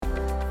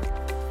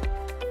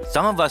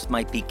Some of us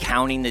might be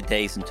counting the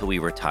days until we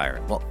retire,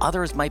 while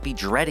others might be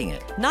dreading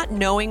it. Not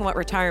knowing what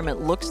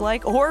retirement looks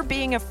like or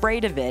being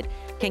afraid of it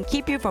can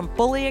keep you from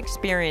fully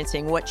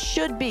experiencing what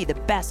should be the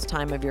best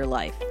time of your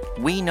life.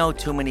 We know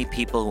too many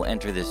people who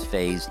enter this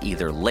phase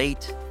either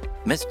late,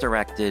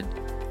 misdirected,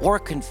 or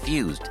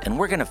confused, and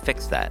we're going to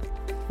fix that.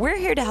 We're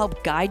here to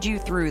help guide you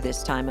through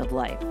this time of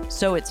life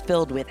so it's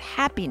filled with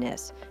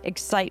happiness,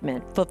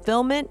 excitement,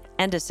 fulfillment,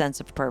 and a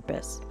sense of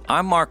purpose.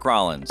 I'm Mark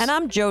Rollins. And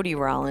I'm Jody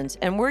Rollins,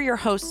 and we're your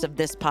hosts of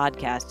this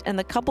podcast and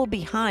the couple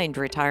behind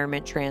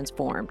Retirement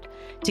Transformed.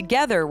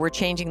 Together, we're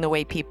changing the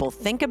way people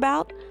think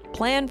about,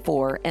 plan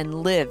for,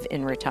 and live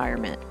in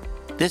retirement.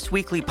 This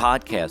weekly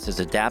podcast is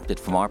adapted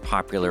from our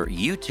popular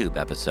YouTube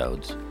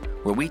episodes,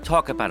 where we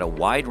talk about a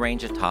wide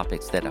range of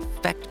topics that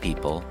affect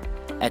people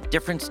at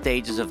different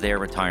stages of their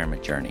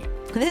retirement journey.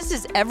 This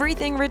is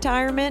everything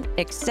retirement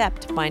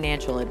except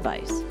financial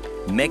advice.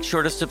 Make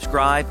sure to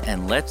subscribe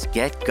and let's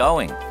get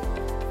going.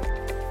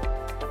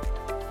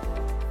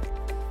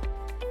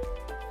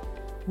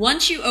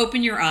 Once you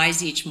open your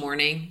eyes each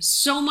morning,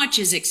 so much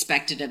is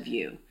expected of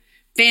you.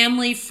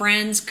 Family,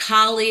 friends,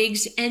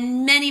 colleagues,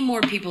 and many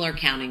more people are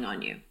counting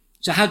on you.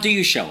 So how do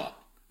you show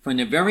up? From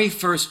the very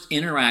first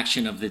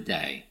interaction of the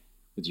day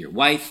with your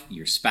wife,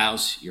 your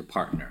spouse, your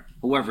partner,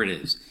 whoever it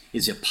is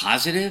it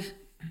positive?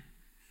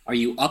 Are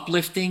you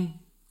uplifting?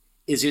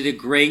 Is it a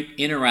great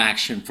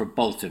interaction for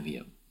both of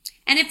you?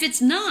 And if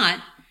it's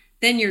not,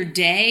 then your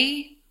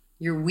day,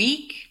 your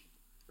week,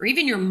 or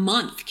even your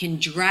month can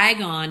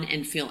drag on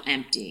and feel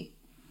empty.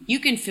 You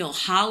can feel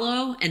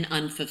hollow and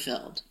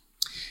unfulfilled.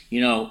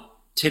 You know,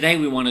 today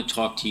we want to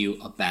talk to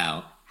you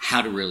about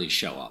how to really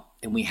show up.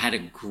 And we had a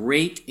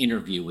great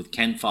interview with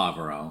Ken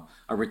Favreau,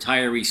 a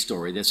retiree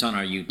story that's on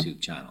our YouTube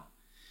channel.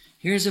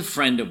 Here's a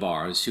friend of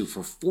ours who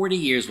for 40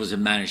 years was a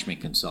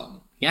management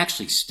consultant. He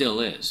actually still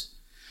is.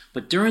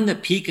 But during the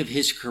peak of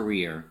his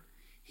career,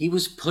 he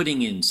was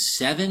putting in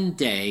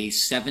 7-day,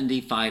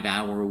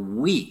 75-hour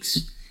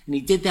weeks. And he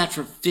did that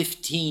for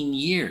 15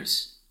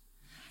 years.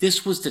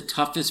 This was the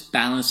toughest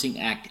balancing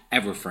act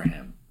ever for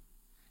him.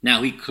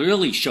 Now, he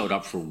clearly showed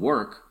up for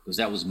work because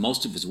that was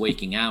most of his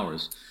waking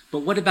hours.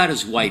 But what about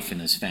his wife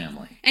and his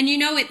family? And you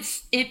know,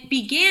 it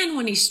began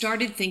when he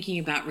started thinking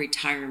about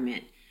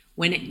retirement,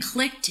 when it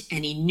clicked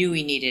and he knew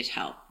he needed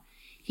help.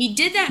 He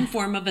did that in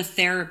form of a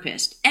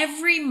therapist.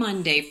 Every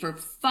Monday for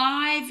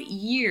 5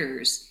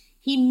 years,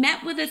 he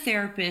met with a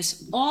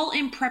therapist, all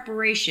in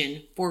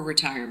preparation for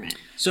retirement.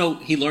 So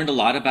he learned a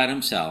lot about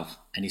himself,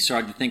 and he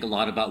started to think a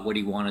lot about what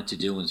he wanted to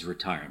do in his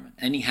retirement.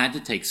 And he had to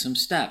take some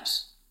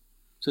steps.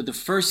 So the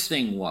first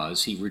thing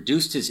was he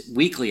reduced his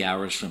weekly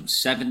hours from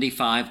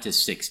 75 to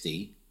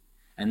 60,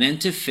 and then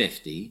to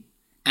 50,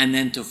 and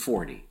then to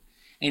 40.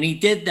 And he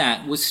did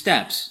that with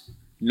steps.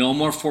 No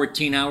more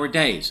 14-hour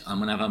days. I'm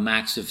going to have a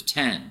max of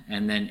 10,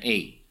 and then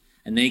 8.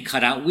 And then he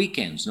cut out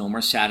weekends. No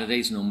more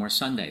Saturdays, no more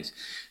Sundays.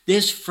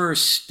 This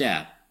first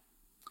step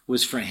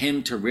was for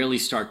him to really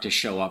start to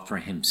show up for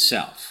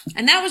himself.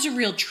 And that was a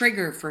real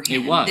trigger for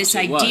him. This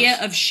idea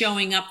of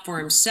showing up for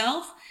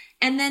himself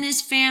and then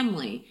his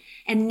family.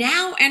 And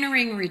now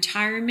entering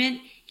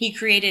retirement, he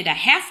created a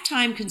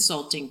half-time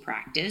consulting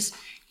practice.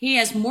 He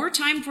has more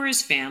time for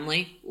his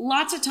family,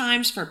 lots of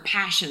times for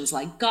passions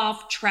like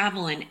golf,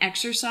 travel, and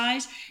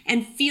exercise,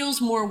 and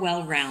feels more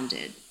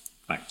well-rounded.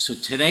 All right, so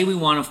today we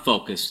want to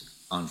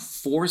focus on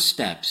 4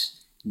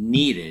 steps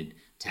needed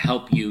to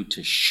help you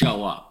to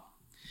show up.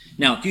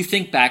 Now, if you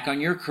think back on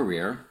your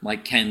career,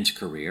 like Ken's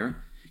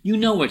career, you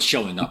know what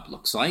showing up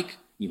looks like.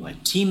 You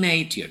had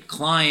teammates, you had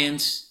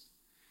clients,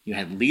 you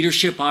had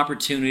leadership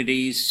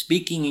opportunities,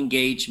 speaking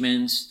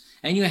engagements,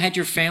 and you had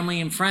your family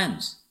and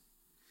friends.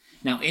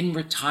 Now, in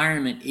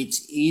retirement,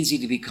 it's easy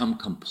to become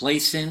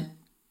complacent,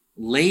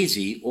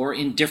 lazy, or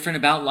indifferent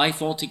about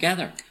life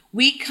altogether.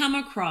 We come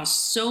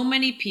across so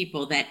many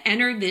people that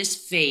enter this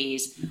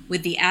phase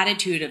with the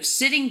attitude of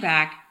sitting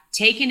back,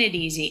 taking it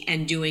easy,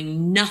 and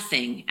doing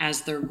nothing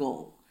as their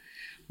goal.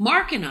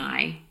 Mark and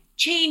I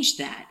changed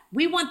that.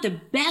 We want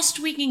the best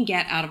we can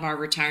get out of our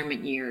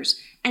retirement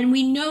years, and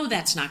we know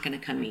that's not going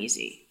to come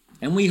easy.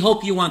 And we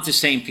hope you want the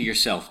same for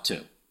yourself,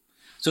 too.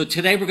 So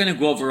today we're going to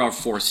go over our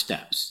 4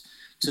 steps.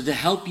 So to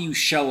help you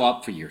show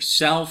up for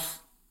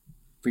yourself,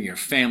 for your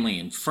family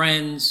and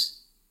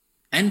friends,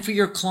 and for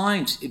your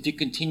clients if you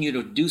continue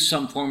to do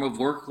some form of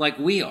work like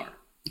we are.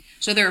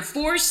 So there are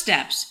 4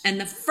 steps, and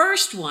the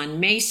first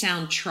one may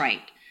sound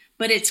trite,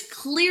 but it's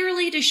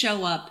clearly to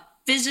show up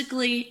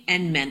physically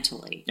and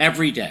mentally.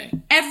 Every day.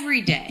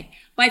 Every day.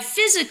 By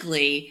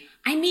physically,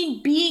 I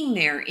mean being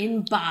there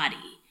in body.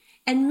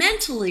 And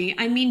mentally,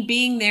 I mean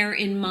being there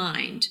in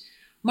mind.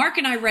 Mark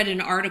and I read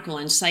an article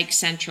in Psych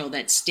Central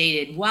that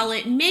stated, while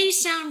it may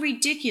sound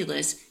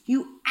ridiculous,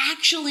 you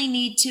actually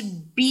need to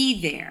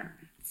be there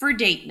for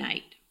date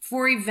night,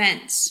 for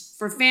events,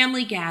 for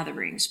family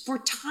gatherings, for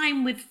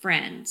time with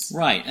friends.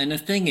 Right. And the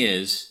thing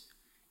is,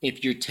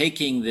 if you're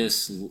taking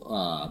this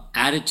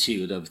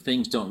attitude of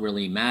things don't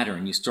really matter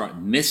and you start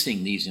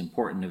missing these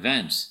important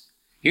events,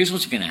 here's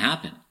what's going to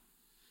happen.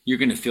 You're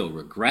going to feel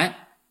regret,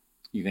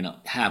 You're going to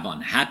have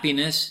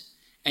unhappiness,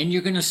 and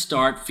you're going to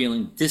start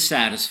feeling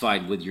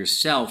dissatisfied with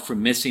yourself for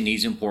missing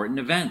these important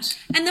events.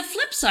 And the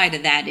flip side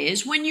of that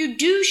is when you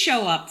do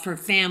show up for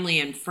family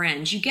and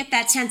friends, you get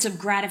that sense of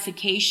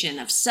gratification,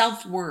 of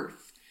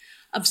self-worth,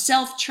 of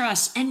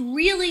self-trust, and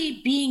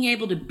really being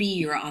able to be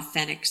your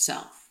authentic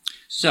self.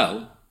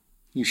 So,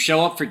 you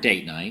show up for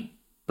date night,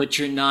 but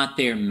you're not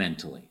there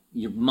mentally.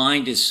 Your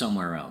mind is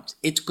somewhere else.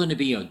 It's going to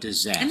be a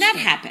disaster. And that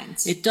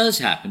happens. It does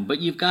happen, but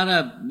you've got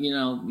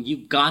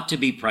to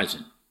be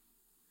present.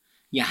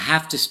 You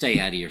have to stay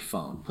out of your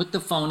phone. Put the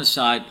phone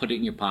aside, put it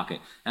in your pocket.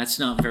 That's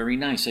not very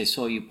nice. I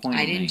saw you point at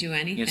me. I didn't do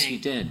anything. Yes, you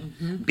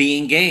did. Be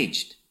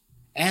engaged.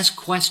 Ask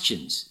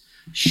questions.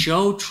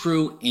 Show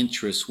true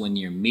interest when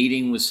you're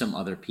meeting with some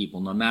other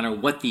people, no matter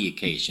what the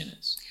occasion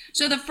is.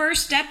 So the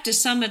first step, to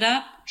sum it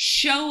up,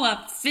 show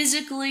up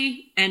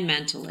physically and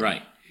mentally.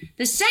 Right.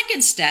 The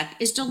second step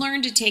is to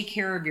learn to take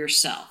care of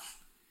yourself.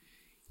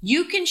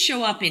 You can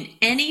show up in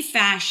any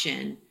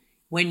fashion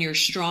when you're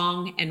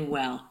strong and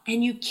well,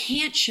 and you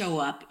can't show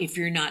up if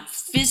you're not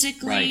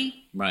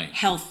physically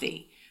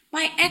healthy.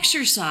 By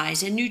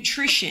exercise and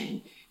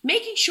nutrition,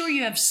 making sure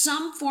you have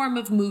some form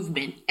of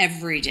movement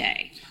every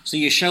day. So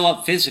you show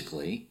up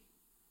physically,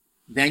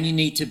 then you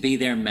need to be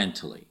there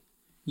mentally.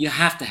 You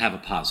have to have a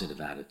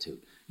positive attitude.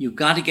 You've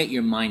got to get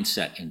your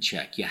mindset in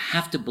check. You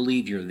have to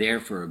believe you're there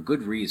for a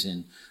good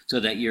reason so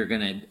that you're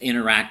going to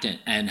interact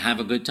and have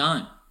a good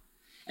time.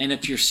 And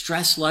if your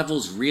stress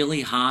level's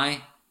really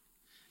high,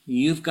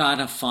 you've got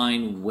to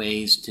find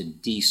ways to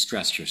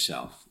de-stress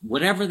yourself.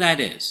 Whatever that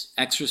is,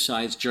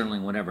 exercise,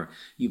 journaling, whatever,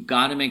 you've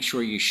got to make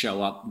sure you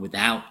show up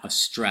without a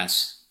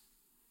stress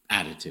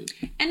attitude.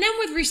 And then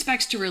with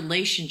respects to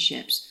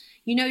relationships,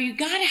 you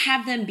got to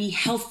have them be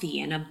healthy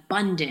and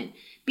abundant,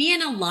 be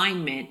in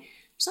alignment.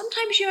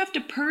 Sometimes you have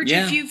to purge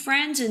a few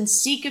friends and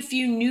seek a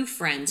few new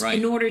friends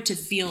in order to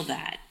feel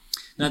that.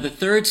 Now, the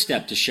third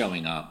step to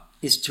showing up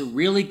is to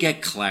really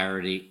get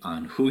clarity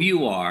on who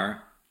you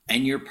are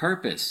and your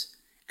purpose.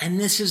 And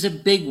this is a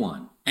big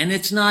one, and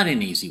it's not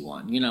an easy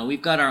one.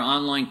 We've got our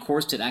online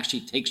course that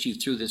actually takes you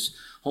through this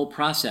whole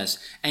process,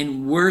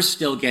 and we're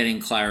still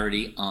getting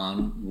clarity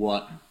on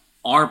what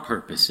our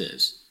purpose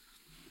is.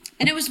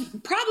 And it was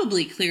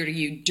probably clear to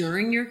you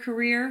during your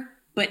career,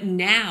 but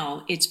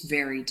now it's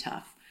very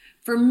tough.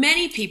 For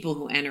many people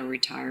who enter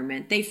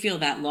retirement, they feel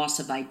that loss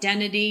of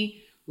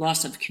identity,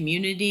 loss of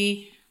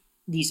community,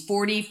 these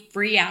 40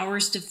 free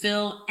hours to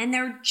fill, and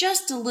they're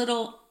just a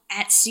little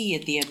at sea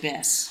at the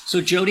abyss.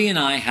 So Jody and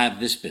I have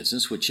this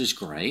business, which is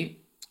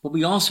great, but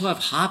we also have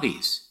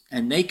hobbies,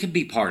 and they can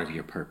be part of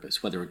your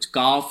purpose, whether it's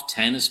golf,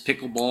 tennis,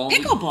 pickleball.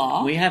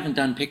 Pickleball? We haven't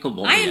done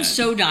pickleball yet. I am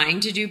so dying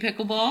to do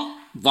pickleball.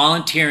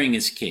 Volunteering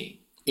is key.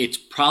 It's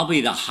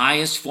probably the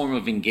highest form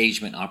of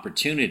engagement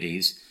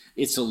opportunities.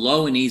 It's a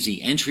low and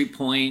easy entry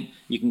point.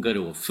 You can go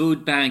to a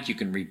food bank. You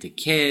can read to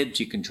kids.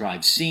 You can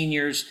drive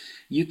seniors.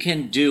 You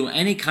can do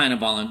any kind of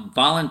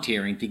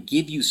volunteering to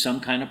give you some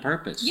kind of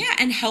purpose. Yeah,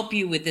 and help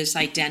you with this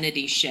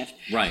identity shift.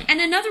 Right.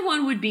 And another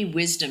one would be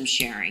wisdom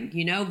sharing.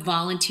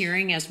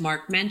 Volunteering, as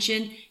Mark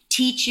mentioned,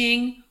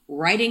 teaching,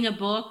 writing a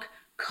book,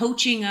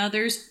 coaching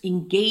others,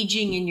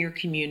 engaging in your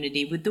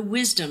community with the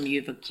wisdom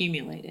you've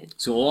accumulated.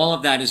 So all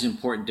of that is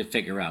important to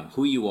figure out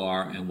who you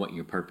are and what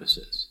your purpose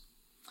is.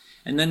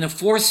 And then the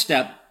fourth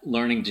step,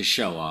 learning to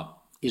show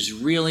up, is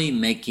really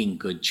making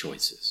good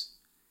choices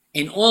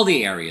in all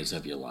the areas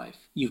of your life.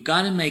 You've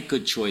got to make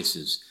good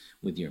choices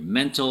with your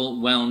mental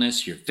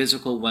wellness, your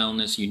physical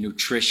wellness, your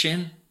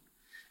nutrition.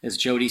 As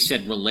Jody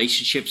said,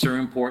 relationships are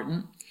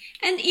important.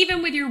 And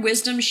even with your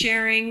wisdom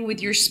sharing,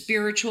 with your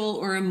spiritual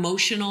or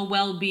emotional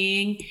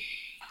well-being,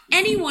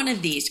 any one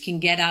of these can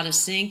get out of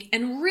sync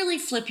and really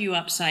flip you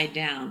upside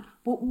down.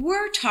 What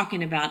we're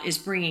talking about is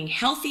bringing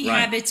healthy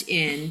habits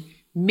in,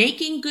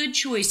 making good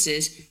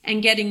choices,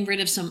 and getting rid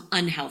of some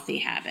unhealthy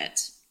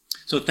habits.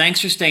 So thanks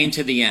for staying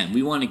to the end.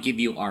 We want to give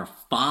you our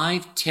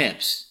 5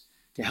 tips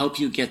to help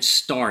you get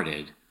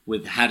started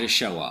with how to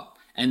show up.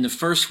 And the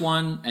first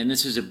one, and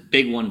this is a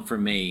big one for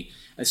me,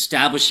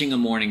 establishing a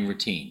morning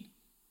routine.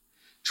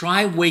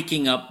 Try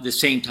waking up the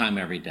same time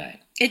every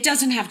day. It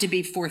doesn't have to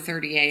be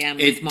 4:30 a.m.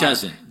 It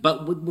doesn't,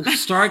 but we'll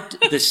start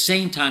the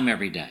same time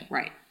every day.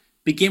 Right.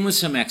 Begin with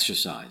some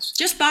exercise.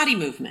 Just body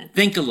movement.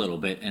 Think a little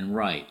bit and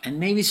write, and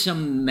maybe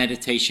some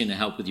meditation to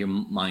help with your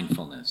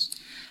mindfulness.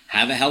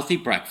 Have a healthy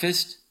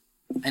breakfast.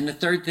 And the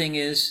third thing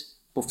is,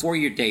 before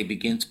your day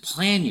begins,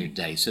 plan your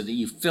day so that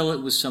you fill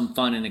it with some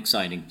fun and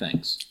exciting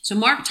things. So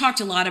Mark talked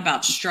a lot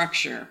about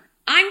structure.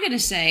 I'm going to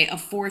say a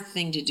fourth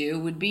thing to do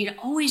would be to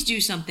always do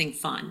something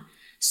fun,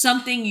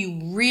 something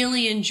you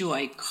really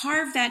enjoy.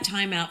 Carve that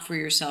time out for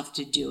yourself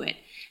to do it.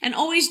 And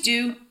always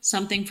do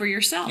something for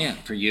yourself. Yeah,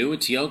 for you,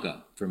 it's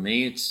yoga. For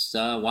me, it's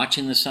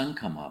watching the sun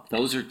come up.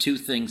 Those are 2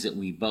 things that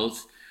we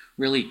both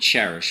really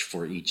cherish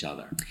for each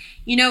other.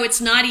 It's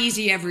not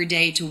easy every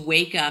day to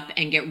wake up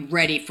and get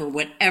ready for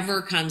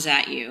whatever comes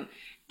at you.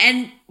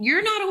 And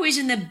you're not always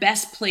in the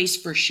best place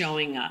for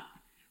showing up.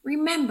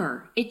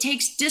 Remember, it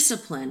takes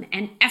discipline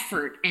and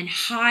effort and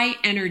high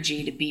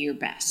energy to be your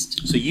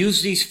best. So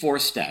use these 4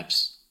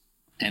 steps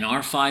and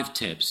our 5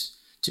 tips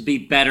to be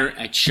better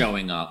at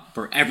showing up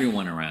for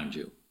everyone around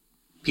you.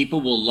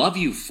 People will love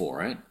you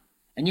for it,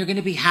 and you're going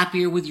to be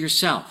happier with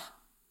yourself.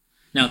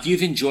 Now, if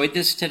you've enjoyed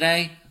this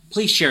today,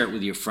 please share it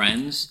with your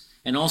friends,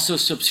 and also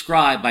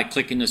subscribe by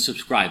clicking the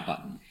subscribe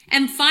button.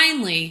 And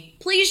finally,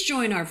 please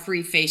join our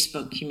free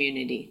Facebook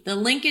community. The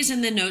link is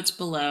in the notes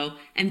below.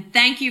 And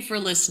thank you for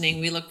listening.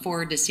 We look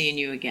forward to seeing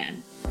you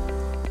again.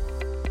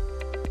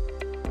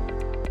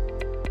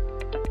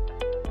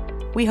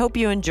 We hope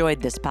you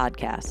enjoyed this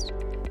podcast.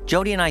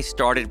 Jody and I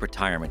started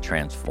Retirement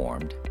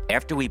Transformed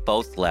after we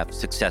both left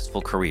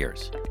successful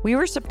careers. We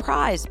were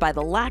surprised by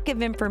the lack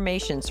of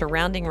information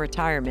surrounding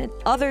retirement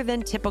other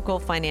than typical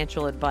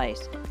financial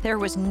advice. There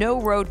was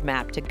no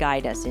roadmap to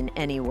guide us in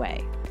any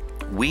way.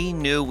 We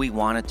knew we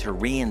wanted to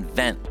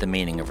reinvent the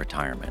meaning of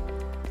retirement.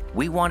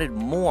 We wanted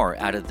more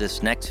out of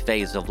this next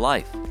phase of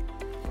life.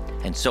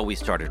 And so we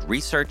started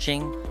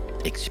researching,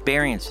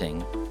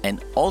 experiencing,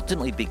 and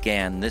ultimately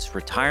began this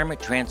Retirement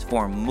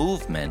Transform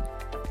movement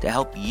to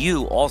help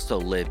you also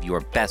live your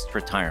best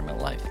retirement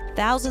life.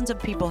 Thousands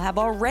of people have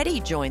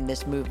already joined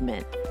this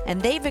movement, and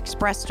they've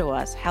expressed to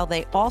us how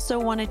they also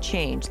want to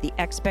change the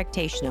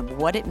expectation of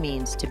what it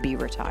means to be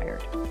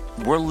retired.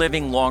 We're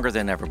living longer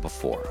than ever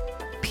before.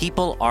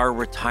 People are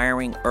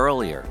retiring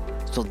earlier,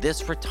 so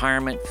this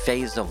retirement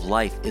phase of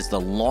life is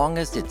the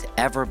longest it's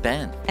ever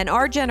been. And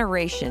our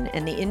generation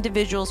and the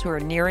individuals who are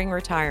nearing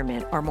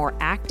retirement are more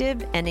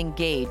active and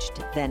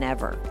engaged than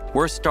ever.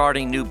 We're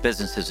starting new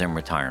businesses in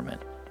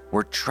retirement.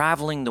 We're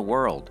traveling the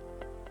world,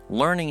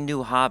 learning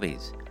new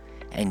hobbies,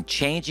 and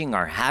changing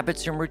our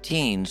habits and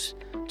routines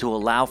to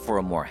allow for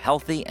a more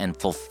healthy and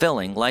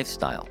fulfilling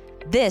lifestyle.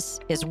 This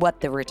is what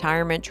the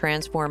Retirement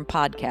Transform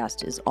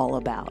podcast is all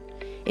about.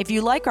 If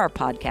you like our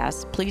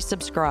podcast, please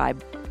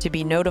subscribe to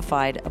be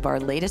notified of our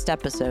latest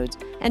episodes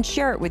and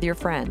share it with your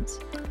friends.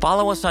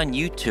 Follow us on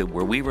YouTube,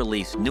 where we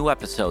release new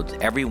episodes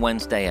every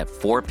Wednesday at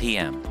 4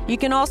 p.m. You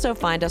can also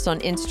find us on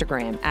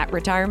Instagram at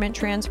Retirement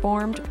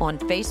Transformed, on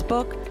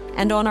Facebook,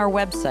 and on our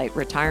website,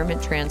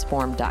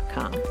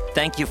 retirementtransformed.com.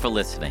 Thank you for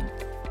listening.